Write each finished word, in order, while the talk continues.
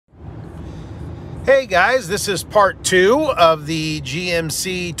Hey guys, this is part 2 of the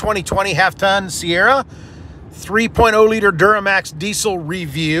GMC 2020 half-ton Sierra 3.0 liter Duramax diesel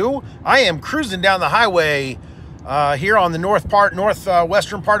review. I am cruising down the highway here on the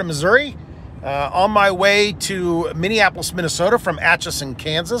northwestern part of Missouri, on my way to Minneapolis, Minnesota from Atchison,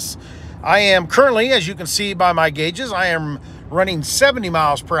 Kansas. I am currently, as you can see by my gauges, I am running 70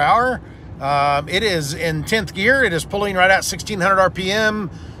 miles per hour. It is in 10th gear. It is pulling right at 1600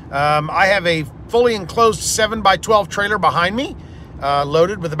 RPM. I have a fully enclosed 7x12 trailer behind me,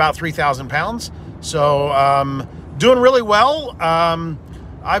 loaded with about 3,000 pounds. So doing really well.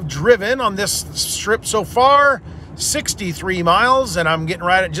 I've driven on this strip so far 63 miles, and I'm getting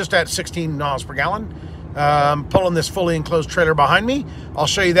right at just at 16 miles per gallon. Pulling this fully enclosed trailer behind me. I'll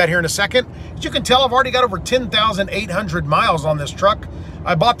show you that here in a second. As you can tell, I've already got over 10,800 miles on this truck.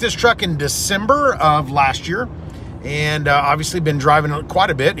 I bought this truck in December of last year, and obviously been driving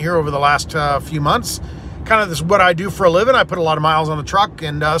quite a bit here over the last few months. Kind of this is what I do for a living. I put a lot of miles on the truck,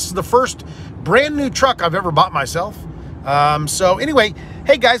 and this is the first brand new truck I've ever bought myself. So anyway,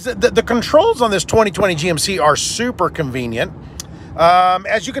 hey guys, the controls on this 2020 GMC are super convenient.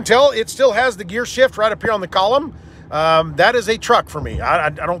 As you can tell, it still has the gear shift right up here on the column. That is a truck for me.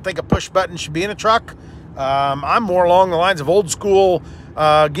 I don't think a push button should be in a truck. I'm more along the lines of old school.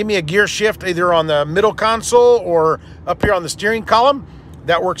 Give me a gear shift either on the middle console or up here on the steering column.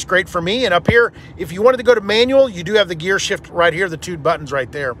 That works great for me. And up here, if you wanted to go to manual, you do have the gear shift right here, the two buttons right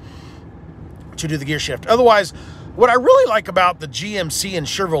there to do the gear shift. Otherwise, what I really like about the GMC and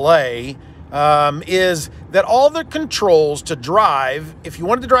Chevrolet is that all the controls to drive, if you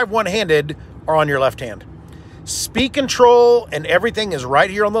wanted to drive one-handed, are on your left hand. Speed control and everything is right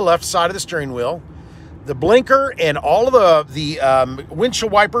here on the left side of the steering wheel. The blinker and all of the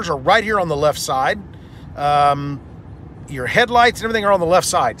windshield wipers are right here on the left side. Your headlights and everything are on the left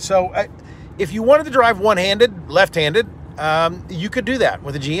side. So if you wanted to drive one-handed, left-handed, you could do that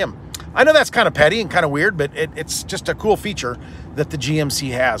with a GM. I know that's kind of petty and kind of weird, but it's just a cool feature that the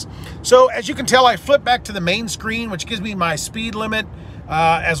GMC has. So as you can tell, I flip back to the main screen, which gives me my speed limit,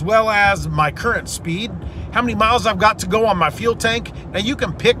 as well as my current speed, how many miles I've got to go on my fuel tank. Now you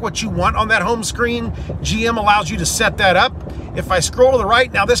can pick what you want on that home screen. GM allows you to set that up. If I scroll to the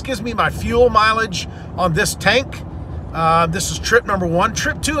right, now this gives me my fuel mileage on this tank. This is trip number 1.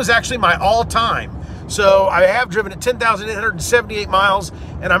 Trip 2 is actually my all-time. So I have driven at 10,878 miles,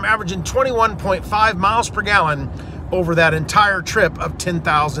 and I'm averaging 21.5 miles per gallon over that entire trip of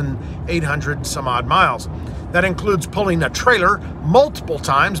 10,800 some odd miles. That includes pulling a trailer multiple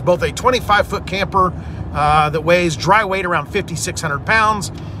times, both a 25-foot camper that weighs dry weight around 5,600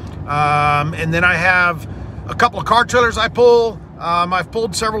 pounds. And then I have a couple of car trailers I pull. I've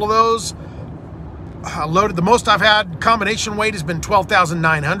pulled several of those. Loaded, the most I've had combination weight has been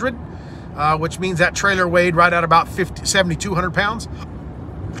 12,900. Which means that trailer weighed right at about 7,200 pounds.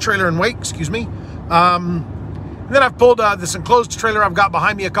 Trailer and weight, excuse me. And then I've pulled this enclosed trailer I've got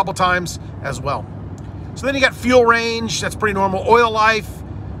behind me a couple times as well. So then you got fuel range, that's pretty normal. Oil life,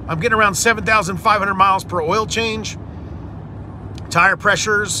 I'm getting around 7,500 miles per oil change. Tire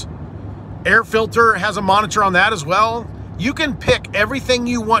pressures, air filter has a monitor on that as well. You can pick everything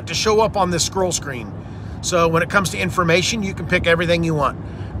you want to show up on this scroll screen. So when it comes to information, you can pick everything you want.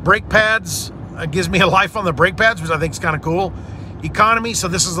 Brake pads, gives me a life on the brake pads, which I think is kind of cool. Economy, so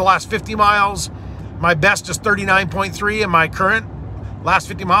this is the last 50 miles. My best is 39.3, and my current last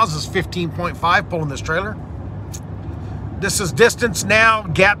 50 miles is 15.5 pulling this trailer. This is distance now,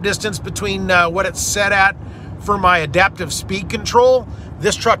 gap distance between what it's set at for my adaptive speed control.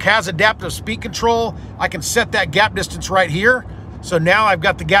 This truck has adaptive speed control. I can set that gap distance right here. So now I've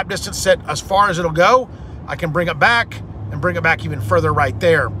got the gap distance set as far as it'll go. I can bring it back and bring it back even further right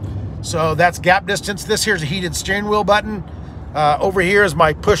there. So that's gap distance. This here's a heated steering wheel button. Over here is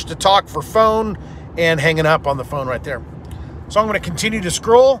my push to talk for phone and hanging up on the phone right there. So I'm going to continue to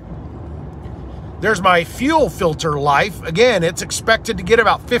scroll. There's my fuel filter life. Again, it's expected to get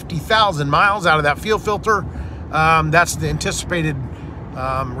about 50,000 miles out of that fuel filter. That's the anticipated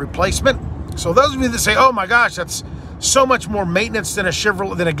replacement. So those of you that say, oh my gosh, that's so much more maintenance than a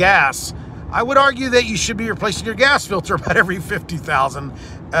Chevrolet, than a gas, I would argue that you should be replacing your gas filter about every 50,000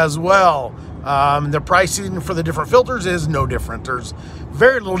 as well. The pricing for the different filters is no different. There's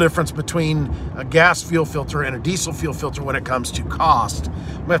very little difference between a gas fuel filter and a diesel fuel filter when it comes to cost.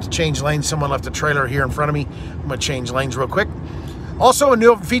 I'm gonna have to change lanes. Someone left a trailer here in front of me. I'm gonna change lanes real quick. Also a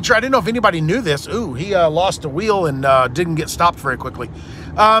new feature, I didn't know if anybody knew this. Ooh, he lost a wheel and didn't get stopped very quickly.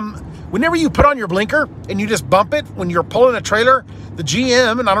 Whenever you put on your blinker and you just bump it when you're pulling a trailer, the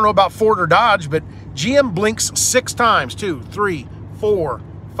GM, and I don't know about Ford or Dodge, but GM blinks 6 times, 2, 3, 4,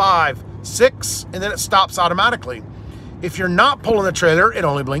 5, 6, and then it stops automatically. If you're not pulling the trailer, it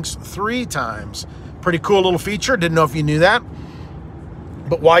only blinks 3 times. Pretty cool little feature. Didn't know if you knew that.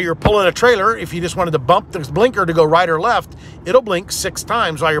 But while you're pulling a trailer, if you just wanted to bump the blinker to go right or left, it'll blink 6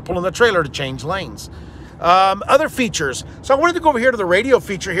 times while you're pulling the trailer to change lanes. Other features. So I wanted to go over here to the radio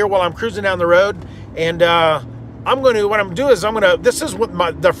feature here while I'm cruising down the road. And what I'm gonna do is this is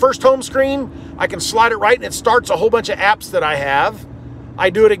what the first home screen. I can slide it right and it starts a whole bunch of apps that I have. I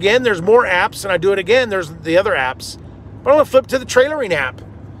do it again, there's more apps, and I do it again, there's the other apps. But I'm gonna flip to the trailering app.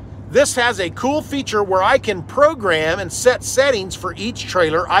 This has a cool feature where I can program and set settings for each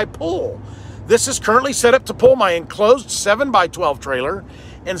trailer I pull. This is currently set up to pull my enclosed 7x12 trailer.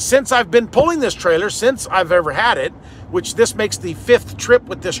 And since I've been pulling this trailer, since I've ever had it, which this makes the 5th trip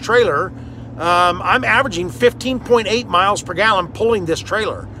with this trailer, I'm averaging 15.8 miles per gallon pulling this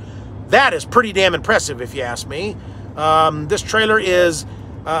trailer. That is pretty damn impressive if you ask me. This trailer is,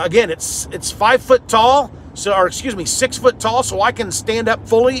 again, it's 5 foot tall. Or excuse me, 6 foot tall, so I can stand up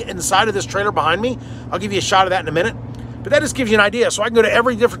fully inside of this trailer behind me. I'll give you a shot of that in a minute. But that just gives you an idea. So I can go to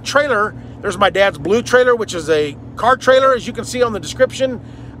every different trailer. There's my dad's blue trailer, which is a car trailer, as you can see on the description.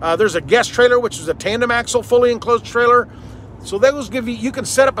 There's a guest trailer, which is a tandem axle, fully enclosed trailer. So those give you can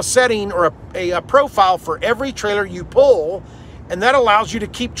set up a setting or a profile for every trailer you pull, and that allows you to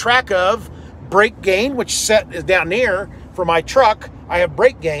keep track of brake gain, which set is down there. For my truck, I have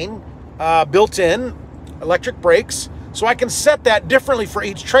brake gain built in, electric brakes, so I can set that differently for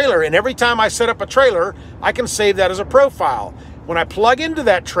each trailer, and every time I set up a trailer, I can save that as a profile. When I plug into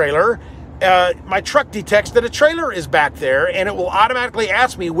that trailer, my truck detects that a trailer is back there, and it will automatically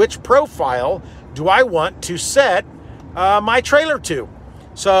ask me which profile do I want to set my trailer to.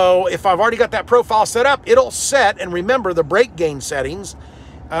 So if I've already got that profile set up, it'll set and remember the brake gain settings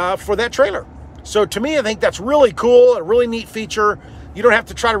for that trailer. So to me, I think that's really cool, a really neat feature. You don't have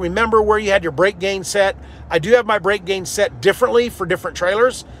to try to remember where you had your brake gain set. I do have my brake gain set differently for different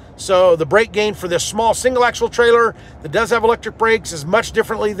trailers. So the brake gain for this small single axle trailer that does have electric brakes is much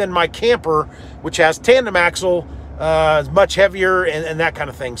differently than my camper, which has tandem axle, is much heavier and that kind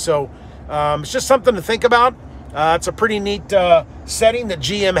of thing. So it's just something to think about. It's a pretty neat setting that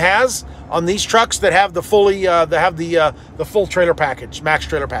GM has on these trucks that have the the full trailer package, max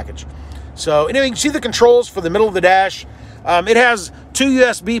trailer package. So anyway, you can see the controls for the middle of the dash. It has 2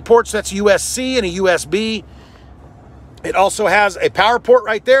 USB ports, that's USB-C and a USB. It also has a power port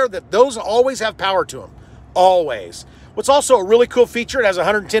right there, those always have power to them, always. What's also a really cool feature, it has a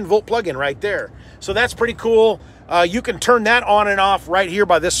 110 volt plug-in right there. So that's pretty cool. You can turn that on and off right here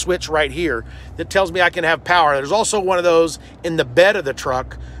by this switch right here that tells me I can have power. There's also one of those in the bed of the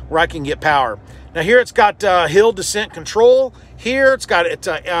truck where I can get power. Now here it's got hill descent control. Here it's got,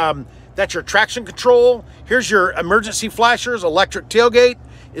 that's your traction control. Here's your emergency flashers. Electric tailgate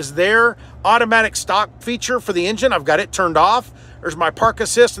is there. Automatic stock feature for the engine. I've got it turned off. There's my park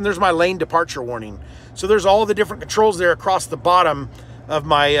assist and there's my lane departure warning. So there's all the different controls there across the bottom of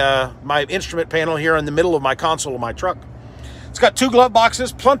my my instrument panel here in the middle of my console of my truck. It's got 2 glove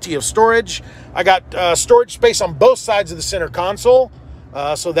boxes, plenty of storage. I got storage space on both sides of the center console.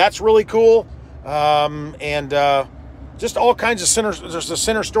 So that's really cool. Just all kinds of center, there's a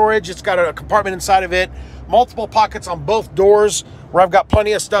center storage. It's got a compartment inside of it, multiple pockets on both doors where I've got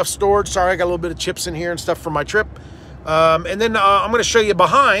plenty of stuff stored. Sorry, I got a little bit of chips in here and stuff for my trip. And then I'm going to show you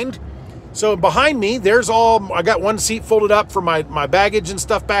behind. So behind me, I got one seat folded up for my baggage and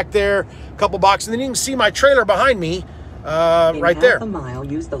stuff back there, a couple boxes. And then you can see my trailer behind me right there.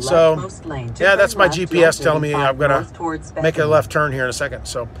 Yeah, that's my GPS telling me I'm going to make a left turn here in a second.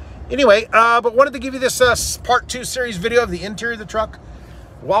 So anyway, but wanted to give you this part 2 series video of the interior of the truck.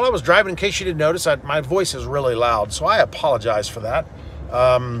 While I was driving, in case you didn't notice, my voice is really loud, so I apologize for that.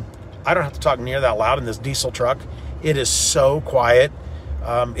 I don't have to talk near that loud in this diesel truck. It is so quiet.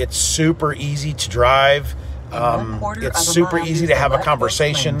 It's super easy to drive. It's super easy to have a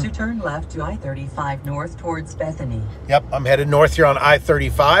conversation. To turn left to I-35 north towards Bethany. Yep, I'm headed north here on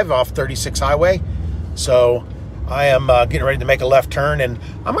I-35 off 36 highway. So I am getting ready to make a left turn, and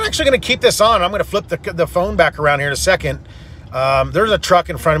I'm actually going to keep this on. I'm going to flip the phone back around here in a second. There's a truck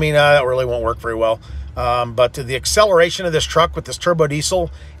in front of me. That really won't work very well. But the acceleration of this truck with this turbo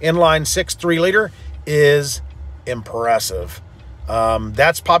diesel inline 6 3-liter is impressive.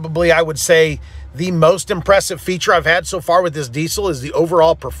 That's probably, I would say, the most impressive feature I've had so far with this diesel is the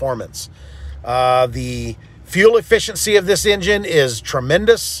overall performance. The fuel efficiency of this engine is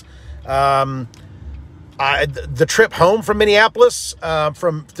tremendous. The trip home from Minneapolis,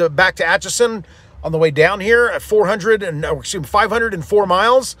 back to Atchison on the way down here at 504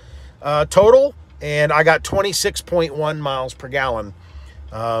 miles total, and I got 26.1 miles per gallon.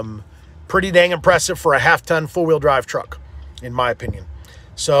 Pretty dang impressive for a half-ton four-wheel drive truck, in my opinion.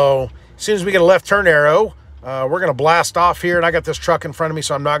 So as soon as we get a left turn arrow, we're going to blast off here. And I got this truck in front of me,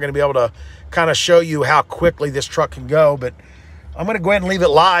 so I'm not going to be able to kind of show you how quickly this truck can go. But I'm going to go ahead and leave it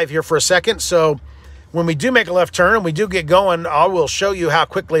live here for a second. So when we do make a left turn and we do get going, I will show you how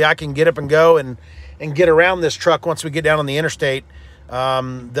quickly I can get up and go and get around this truck once we get down on the interstate.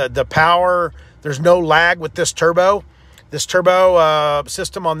 The power, there's no lag with this turbo. This turbo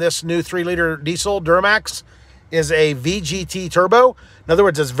system on this new 3-liter diesel Duramax is a VGT turbo. In other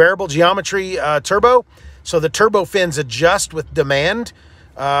words, it's variable geometry turbo. So the turbo fins adjust with demand,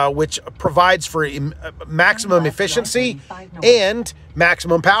 which provides for maximum efficiency and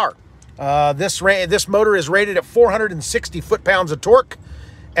maximum power. This motor is rated at 460 foot-pounds of torque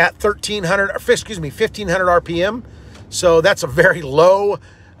at 1500 RPM. So that's a very low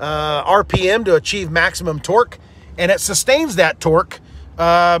RPM to achieve maximum torque. And it sustains that torque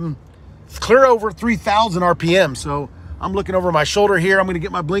clear over 3,000 RPM. So I'm looking over my shoulder here. I'm going to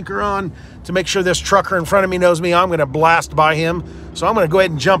get my blinker on to make sure this trucker in front of me knows me. I'm going to blast by him. So I'm going to go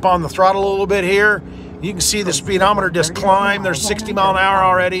ahead and jump on the throttle a little bit here. You can see the speedometer just climb. There's 60 mile an hour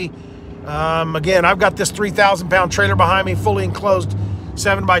already. Again, I've got this 3,000-pound trailer behind me, fully enclosed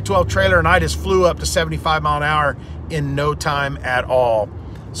 7x12 trailer, and I just flew up to 75 mile an hour in no time at all.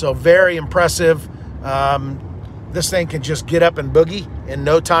 So very impressive. This thing can just get up and boogie in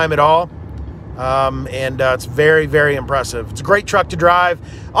no time at all. It's very, very impressive. It's a great truck to drive.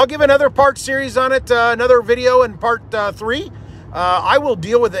 I'll give another part series on it, another video in part 3. I will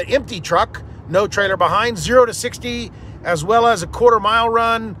deal with an empty truck, no trailer behind, 0 to 60, as well as a quarter-mile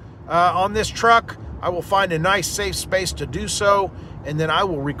run on this truck. I will find a nice, safe space to do so, and then I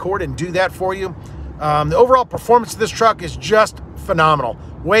will record and do that for you. The overall performance of this truck is just phenomenal.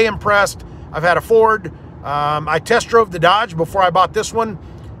 Way impressed. I've had a Ford. I test drove the Dodge before I bought this one,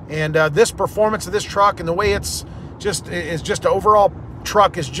 and this performance of this truck and the way it's just an overall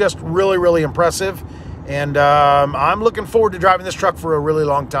truck is just really, really impressive. And I'm looking forward to driving this truck for a really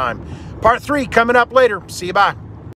long time. Part 3 coming up later. See you, bye.